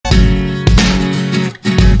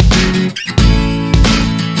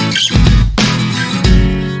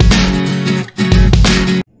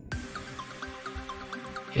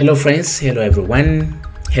Hello friends, hello everyone,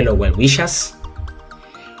 hello well wishers.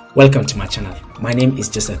 Welcome to my channel. My name is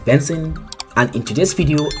Benson, and in today's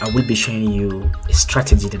video I will be showing you a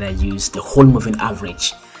strategy that I use, the whole moving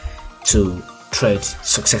average, to trade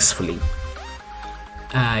successfully.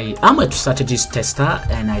 I am a strategist tester,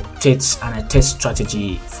 and I test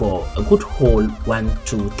strategy for a good whole 1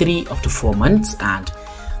 to 3 up to 4 months, and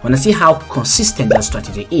when I see how consistent that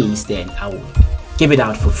strategy is, then I will give it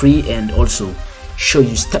out for free and also show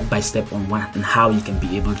you step by step on what and how you can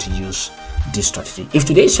be able to use this strategy. If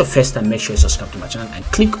today is your first time, make sure you subscribe to my channel and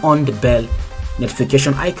click on the bell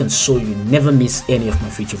notification icon so you never miss any of my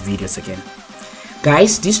future videos again.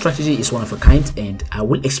 Guys, this strategy is one of a kind, and I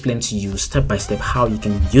will explain to you step by step how you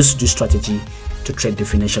can use this strategy to trade the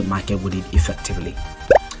financial market with it effectively.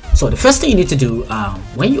 So the first thing you need to do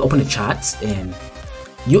when you open a chart and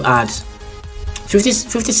you add 50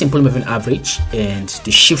 simple moving average, and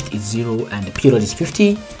the shift is 0 and the period is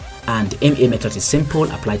 50, and the MA method is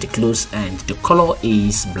simple, apply to close, and the color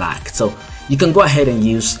is black. So you can go ahead and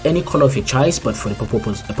use any color of your choice, but for the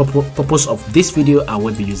purpose of this video I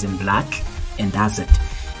will be using black, and that's it.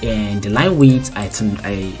 And the line width,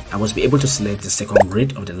 I was able to select the second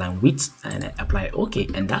grid of the line width and I apply OK,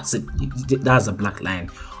 and that's it. That's a black line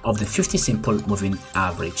of the 50 simple moving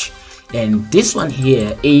average. And this one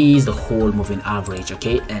here is the whole moving average,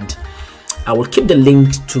 okay? And I will keep the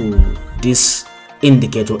link to this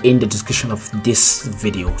indicator in the description of this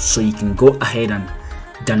video, so you can go ahead and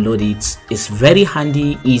download it. It's very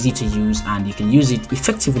handy, easy to use, and you can use it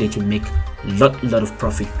effectively to make a lot of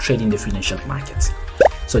profit trading the financial markets.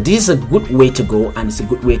 So this is a good way to go, and it's a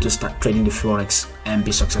good way to start trading the forex and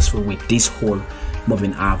be successful with this whole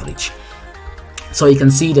moving average. So you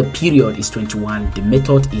can see the period is 21, the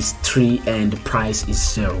method is 3, and the price is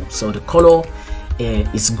 0. So the color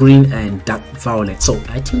is green and dark violet. So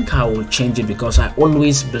I think I will change it because I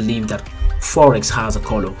always believe that forex has a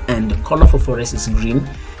color, and the color for forex is green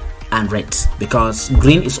and red, because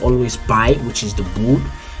green is always buy, which is the bull,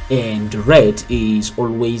 and the red is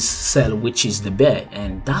always sell, which is the bear,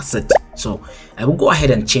 and that's it. So I will go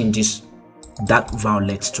ahead and change this dark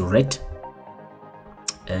violet to red.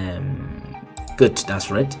 Good, that's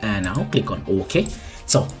red, and I'll click on OK.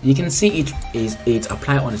 So you can see it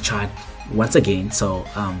apply on the chart once again. So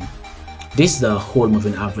this is the whole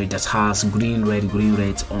moving average that has green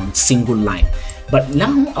red on single line. But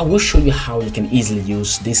now I will show you how you can easily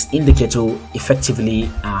use this indicator effectively,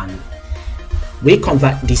 and we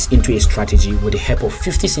convert this into a strategy with the help of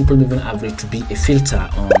 50 simple moving average to be a filter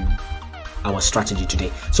on our strategy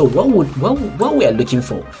today. So what we are looking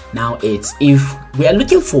for now, it's if we are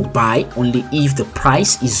looking for buy only if the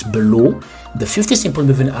price is below the 50 simple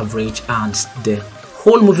moving average and the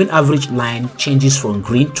whole moving average line changes from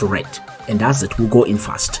green to red, and that's it. We'll go in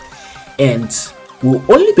fast, and we'll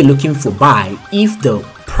only be looking for buy if the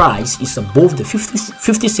price is above the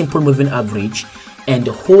 50 simple moving average and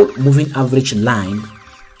the whole moving average line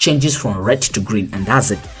changes from red to green, and that's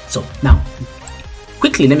it. So now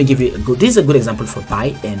quickly, let me give you this is a good example for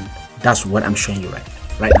buy, and that's what I'm showing you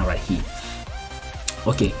right now, right here.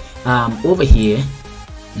 Okay, over here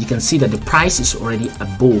you can see that the price is already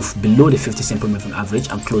below the 50 simple moving average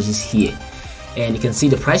and closes here, and you can see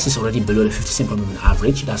the price is already below the 50 simple moving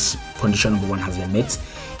average. That's condition number 1 has been met,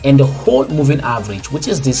 and the whole moving average, which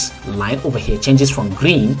is this line over here, changes from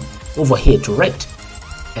green over here to red,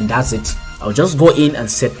 and that's it. I'll just go in and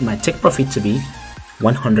set my take profit to be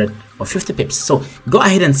 100 or 50 pips. So go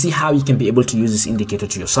ahead and see how you can be able to use this indicator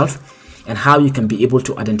to yourself, and how you can be able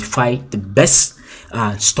to identify the best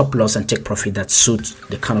stop loss and take profit that suits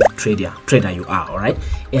the kind of trader you are. All right,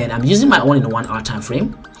 and I'm using my own in a 1 hour time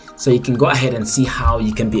frame, so you can go ahead and see how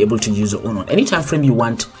you can be able to use your own on any time frame you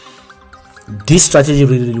want. This strategy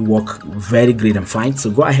really work very great and fine, so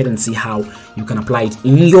go ahead and see how you can apply it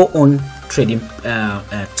in your own trading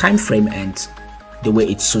time frame and the way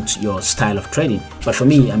it suits your style of trading. But for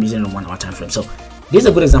me, I'm using a 1 hour time frame. So this is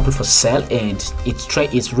a good example for sell, and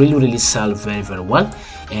it's really sell very well,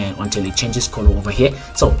 and until it changes color over here.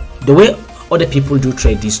 So the way other people do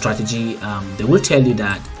trade this strategy, they will tell you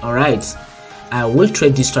that, all right, I will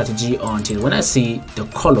trade this strategy until when I see the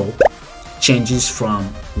color changes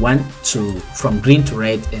from green to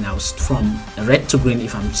red, and I was from red to green.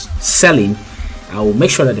 If I'm selling, I will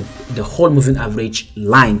make sure that the whole moving average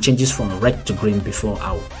line changes from red to green before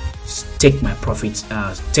I'll take my profit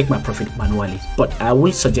manually. But I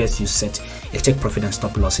will suggest you set a take profit and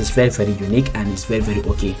stop loss. It's very unique, and it's very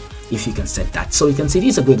okay if you can set that. So you can see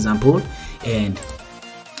this is a good example, and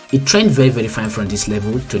it trend very fine from this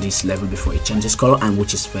level to this level before it changes color, and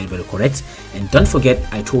which is very correct. And don't forget,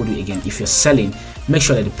 I told you again, if you're selling, make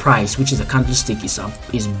sure that the price, which is a candlestick,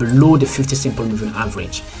 is below the 50 simple moving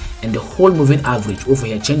average, and the whole moving average over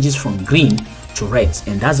here changes from green to red.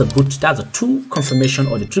 And that's a two confirmation,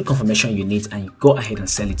 or the three confirmation you need, and you go ahead and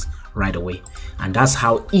sell it right away. And that's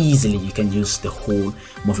how easily you can use the whole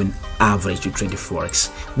moving average to trade the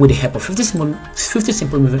forex with the help of 50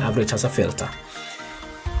 simple moving average as a filter.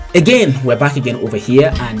 Again, we're back again over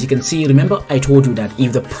here, and you can see, remember I told you that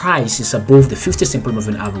if the price is above the 50 simple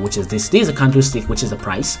moving average, which is this is a candlestick, which is the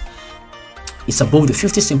price, it's above the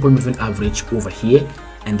 50 simple moving average over here,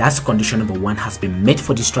 and that's condition number 1 has been met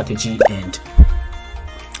for this strategy. And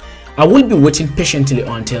I will be waiting patiently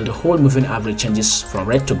until the whole moving average changes from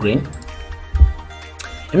red to green.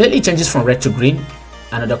 Immediately it changes from red to green,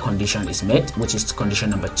 another condition is met, which is condition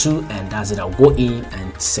number 2, and that's it. I'll go in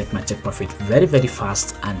and set my take profit very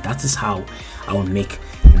fast, and that is how I will make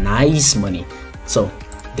nice money. So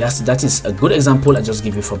that is a good example I just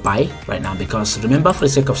give you for buy right now, because remember, for the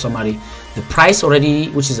sake of summary, the price already,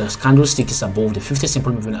 which is a candlestick, is above the 50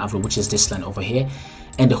 simple moving average, which is this line over here,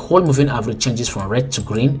 and the whole moving average changes from red to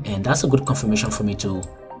green, and that's a good confirmation for me to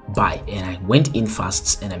buy. And I went in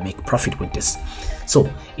fast and I make profit with this.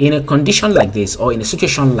 So in a condition like this, or in a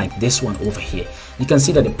situation like this one over here, you can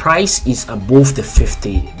see that the price is above the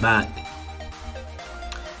 50, but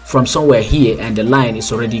from somewhere here, and the line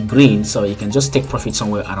is already green, so you can just take profit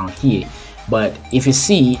somewhere around here. But if you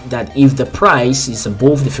see that if the price is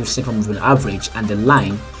above the 50 simple moving average and the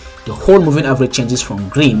line, the whole moving average changes from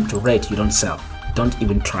green to red, you don't sell. Don't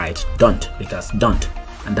even try it. Don't, because don't.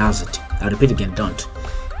 And that's it. I'll repeat again, don't.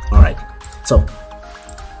 Alright, so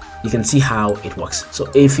you can see how it works.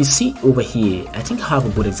 So if you see over here, I think I have a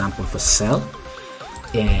good example for sell,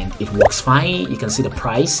 and it works fine. You can see the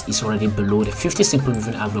price is already below the 50 simple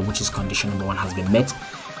moving average, which is condition number 1 has been met.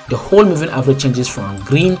 The whole moving average changes from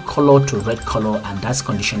green color to red color, and that's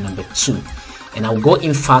condition number 2. And I'll go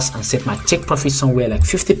in fast and set my take profit somewhere like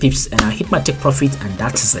 50 pips, and I'll hit my take profit, and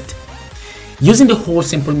that is it. Using the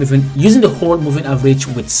whole moving average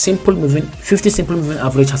with 50 simple moving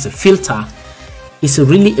average as a filter is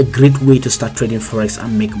really a great way to start trading forex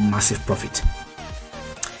and make massive profit.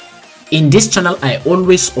 In this channel, I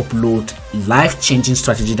always upload life-changing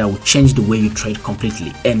strategy that will change the way you trade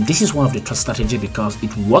completely, and this is one of the trust strategy because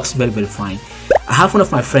it works very fine. I have one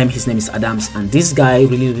of my friends, his name is Adams, and this guy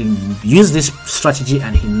really used this strategy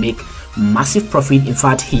and he make massive profit. In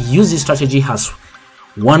fact, he used this strategy as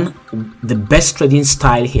the best trading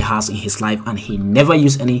style he has in his life, and he never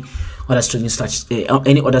used any other trading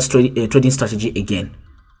strategy again.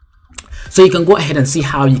 So you can go ahead and see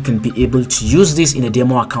how you can be able to use this in a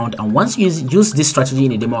demo account, and once you use this strategy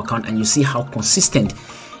in a demo account and you see how consistent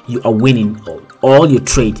you are winning all your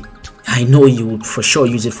trade, I know you would for sure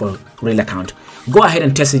use it for real account. Go ahead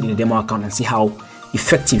and test it in a demo account and see how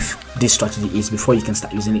effective this strategy is before you can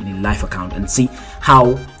start using it in a live account, and see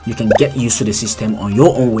how you can get used to the system on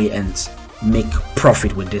your own way and make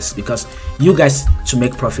profit with this. Because you guys, to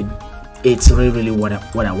make profit, it's really what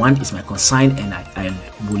I want, is my consign, and I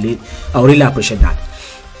really appreciate that.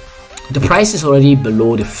 The price is already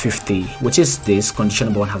below the 50, which is this condition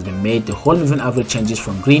number 1 has been made. The whole moving average changes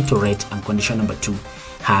from green to red, and condition number 2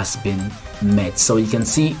 has been met. So you can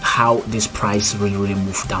see how this price really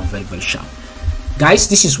moved down very sharp. Guys,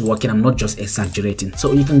 this is working. I'm not just exaggerating.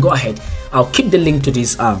 So you can go ahead. I'll keep the link to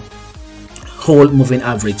this whole moving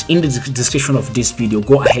average in the description of this video.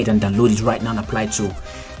 Go ahead and download it right now and apply it to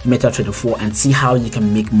MetaTrader 4 and see how you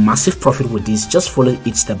can make massive profit with this. Just follow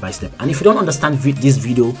it step by step. And if you don't understand this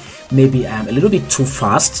video, maybe I'm a little bit too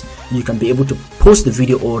fast, you can be able to pause the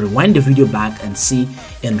video or rewind the video back and see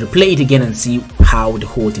and replay it again and see how the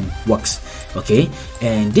whole thing works. Okay,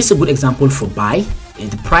 and this is a good example for buy.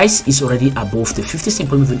 The price is already above the 50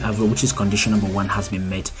 simple moving average, which is condition number 1 has been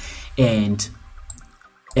met, and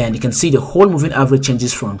you can see the whole moving average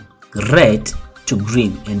changes from red to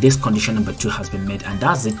green, and this condition number 2 has been met, and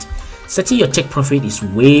that's it. Setting your take profit is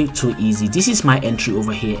way too easy. This is my entry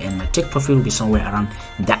over here, and my take profit will be somewhere around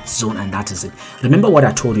that zone, and that is it. Remember what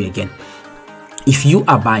I told you again. If you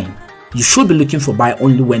are buying, you should be looking for buy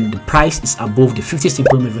only when the price is above the 50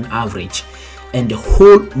 simple moving average, and the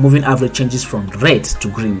whole moving average changes from red to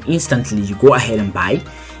green. Instantly you go ahead and buy,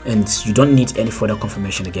 and you don't need any further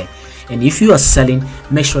confirmation again. And if you are selling,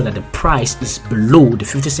 make sure that the price is below the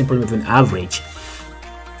 50 simple moving average,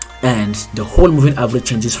 and the whole moving average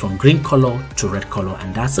changes from green color to red color,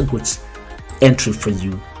 and that's a good entry for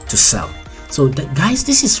you to sell. So guys,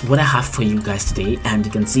 this is what I have for you guys today, and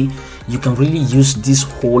you can see you can really use this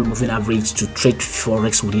whole moving average to trade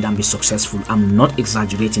forex with it and be successful. I'm not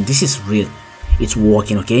exaggerating, this is real, it's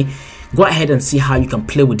working. Okay, go ahead and see how you can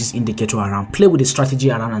play with this indicator around, play with the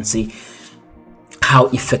strategy around, and see how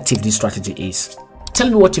effective this strategy is. Tell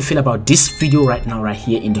me what you feel about this video right now, right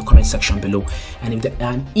here in the comment section below. And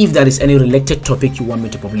if there is any related topic you want me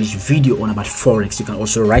to publish video on about forex, you can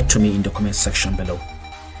also write to me in the comment section below.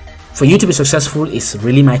 For you to be successful is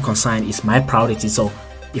really my concern, it's my priority. So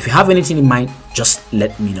if you have anything in mind, just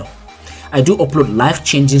let me know. I do upload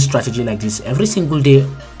life-changing strategy like this every single day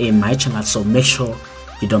in my channel, so make sure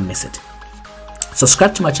you don't miss it.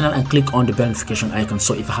 Subscribe to my channel and click on the bell notification icon,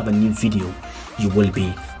 so if I have a new video, you will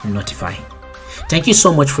be notified. Thank you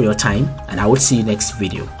so much for your time, and I will see you next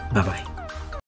video. Bye bye.